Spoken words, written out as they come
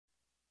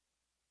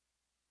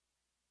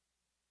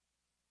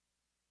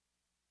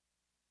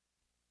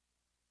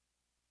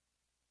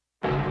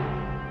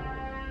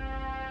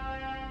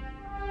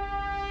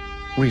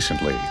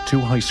Recently, two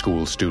high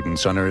school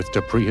students unearthed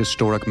a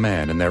prehistoric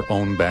man in their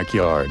own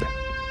backyard.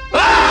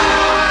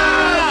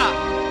 Ah!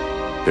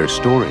 Their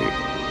story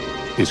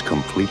is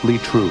completely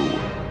true.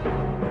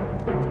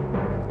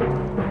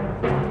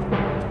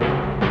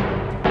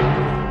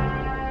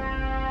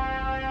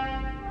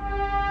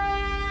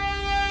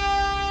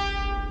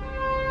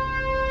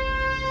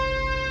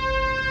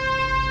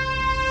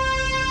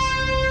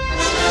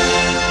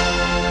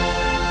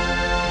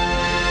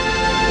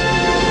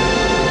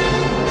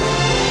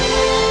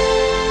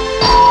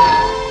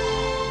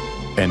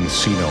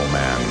 Encino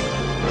Man.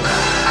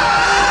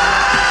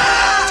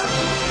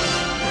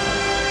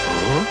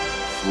 Huh?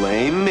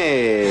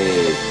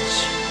 Flamage.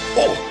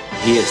 Oh,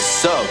 he is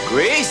so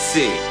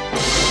greasy.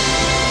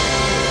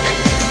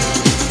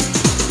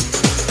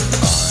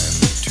 I'm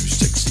too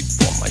sexy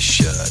for my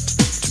shirt.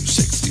 Too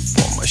sexy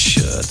for my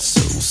shirt.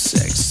 So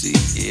sexy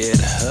it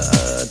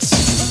hurts.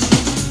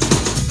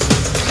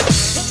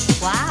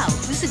 Wow,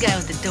 who's the guy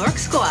with the dork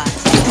squad?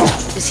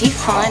 Is he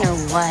fun or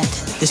what?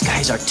 This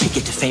guy's our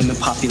ticket to fame and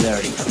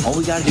popularity. All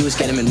we gotta do is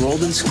get him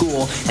enrolled in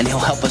school, and he'll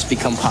help us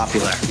become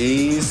popular.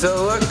 He's a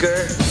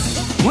looker.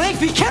 Blake,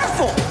 be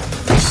careful!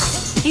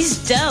 He's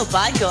dope.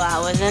 I'd go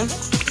out with him.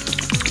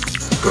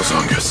 Goes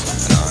on, Gus.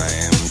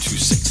 I'm too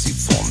sexy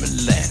for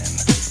Milan.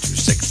 Too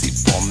sexy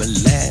for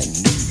Milan,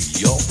 New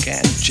York,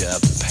 and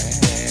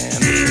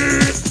Japan.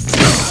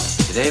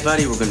 Today,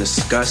 buddy, we're gonna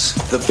discuss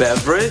the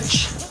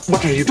beverage.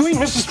 What are you doing,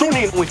 Mrs.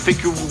 Stoney? We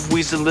figure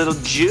we's a little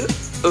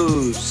juice.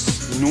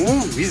 No,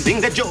 wheezing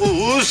the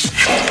juice.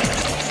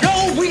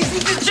 No, wheezing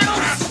the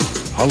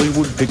juice.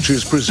 Hollywood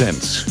Pictures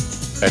presents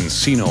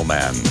Encino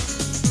Man.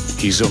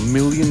 He's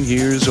 1,000,000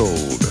 years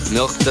old.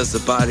 Milk does the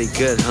body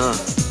good, huh?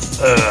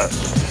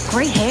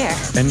 Great hair.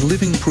 And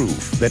living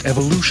proof that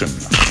evolution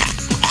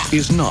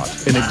is not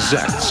an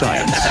exact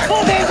science.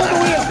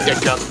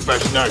 Get out the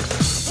fresh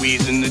nugs.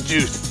 Wheezing the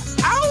juice.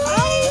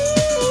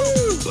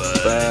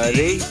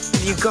 Buddy,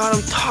 you got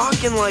him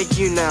talking like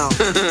you now.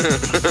 Too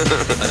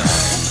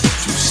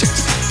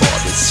sexy for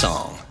this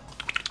song.